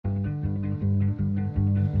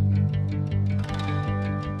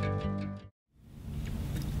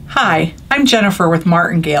Hi, I'm Jennifer with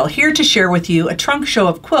Martingale, here to share with you a trunk show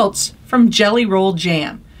of quilts from Jelly Roll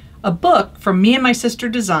Jam, a book from me and my sister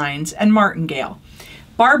Designs and Martingale.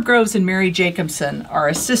 Barb Groves and Mary Jacobson are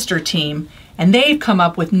a sister team, and they've come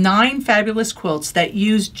up with 9 fabulous quilts that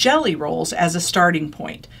use jelly rolls as a starting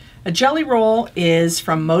point. A jelly roll is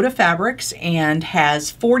from Moda Fabrics and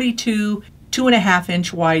has 42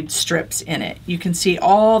 2.5-inch wide strips in it. You can see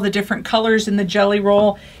all the different colors in the jelly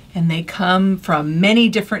roll, and they come from many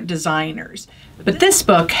different designers. But this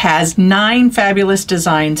book has 9 fabulous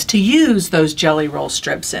designs to use those jelly roll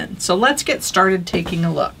strips in. So let's get started taking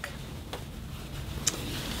a look.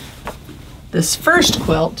 This first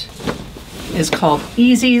quilt is called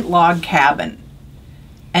Easy Log Cabin,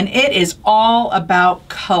 and it is all about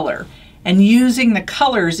color and using the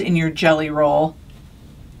colors in your jelly roll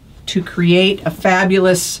to create a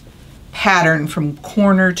fabulous pattern from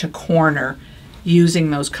corner to corner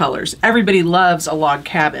using those colors. Everybody loves a log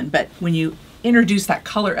cabin, but when you introduce that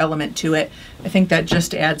color element to it, I think that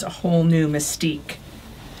just adds a whole new mystique.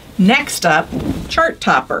 Next up, chart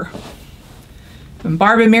topper. And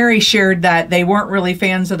Barb and Mary shared that they weren't really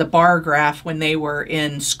fans of the bar graph when they were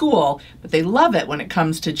in school, but they love it when it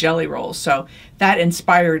comes to jelly rolls. So that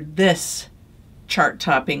inspired this chart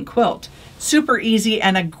topping quilt. Super easy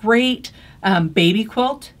and a great baby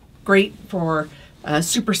quilt, great for a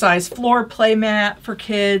supersized floor play mat for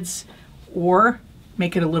kids, or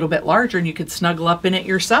make it a little bit larger and you could snuggle up in it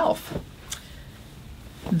yourself.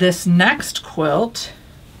 This next quilt,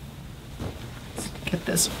 let's get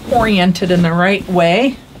this oriented in the right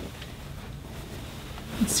way.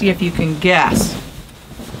 Let's see if you can guess.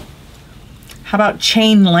 How about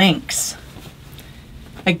chain links?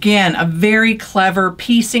 Again, a very clever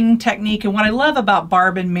piecing technique. And what I love about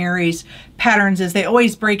Barb and Mary's patterns is they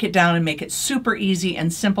always break it down and make it super easy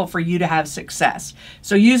and simple for you to have success.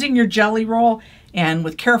 So using your jelly roll and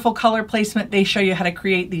with careful color placement, they show you how to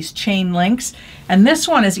create these chain links. And this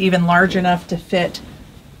one is even large enough to fit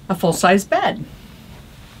a full-size bed.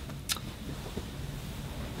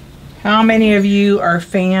 How many of you are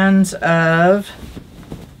fans of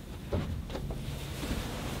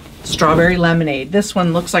strawberry lemonade? This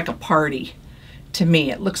one looks like a party to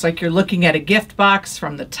me. It looks like you're looking at a gift box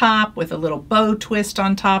from the top with a little bow twist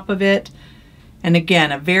on top of it. And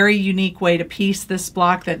again, a very unique way to piece this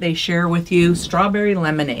block that they share with you, strawberry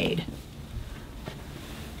lemonade.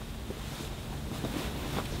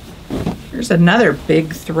 Here's another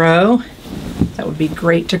big throw that would be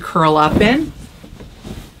great to curl up in.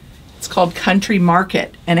 It's called Country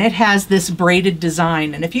Market, and it has this braided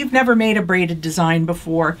design. And if you've never made a braided design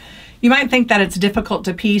before, you might think that it's difficult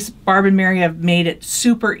to piece. Barb and Mary have made it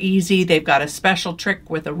super easy. They've got a special trick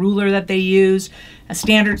with a ruler that they use, a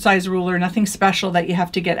standard size ruler, nothing special that you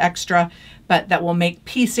have to get extra, but that will make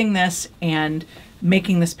piecing this and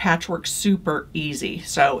making this patchwork super easy.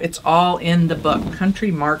 So it's all in the book, Country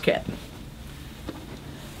Market.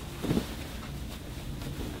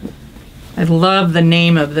 I love the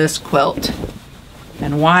name of this quilt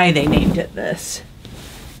and why they named it this.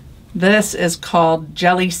 This is called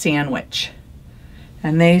Jelly Sandwich.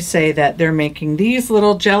 And they say that they're making these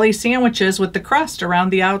little jelly sandwiches with the crust around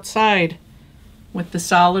the outside with the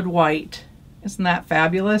solid white. Isn't that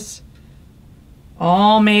fabulous?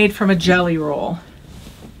 All made from a jelly roll.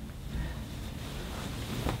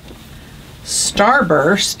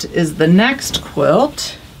 Starburst is the next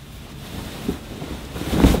quilt.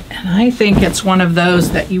 And I think it's one of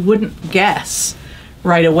those that you wouldn't guess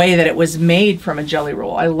right away that it was made from a jelly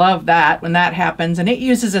roll. I love that when that happens. And it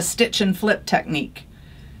uses a stitch and flip technique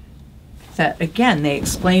that, again, they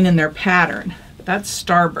explain in their pattern. That's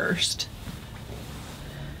Starburst.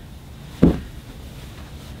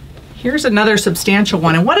 Here's another substantial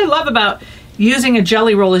one. And what I love about using a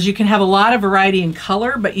jelly roll is you can have a lot of variety in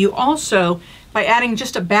color, but you also, by adding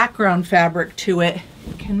just a background fabric to it,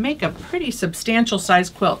 can make a pretty substantial size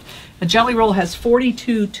quilt. A jelly roll has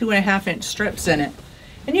 42 2.5-inch strips in it.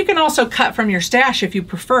 And you can also cut from your stash if you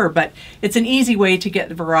prefer, but it's an easy way to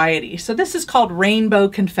get variety. So this is called Rainbow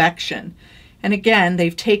Confection. And again,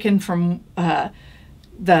 they've taken from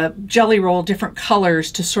the jelly roll different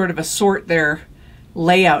colors to sort of assort their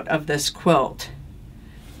layout of this quilt.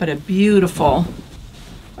 But a beautiful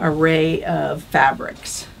array of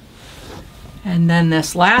fabrics. And then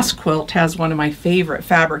this last quilt has one of my favorite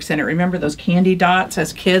fabrics in it. Remember those candy dots?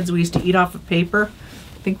 As kids, we used to eat off of paper.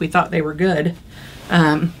 I think we thought they were good.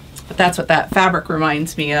 But that's what that fabric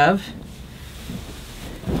reminds me of.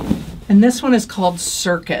 And this one is called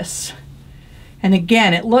Circus. And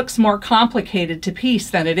again, it looks more complicated to piece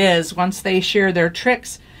than it is. Once they share their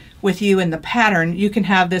tricks with you in the pattern, you can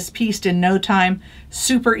have this pieced in no time.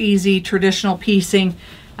 Super easy, traditional piecing.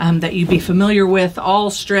 that you'd be familiar with, all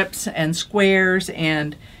strips and squares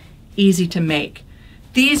and easy to make.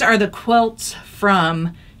 These are the quilts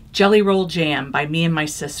from Jelly Roll Jam by me and my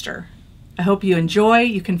sister. I hope you enjoy.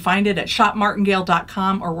 You can find it at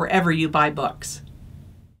shopmartingale.com or wherever you buy books.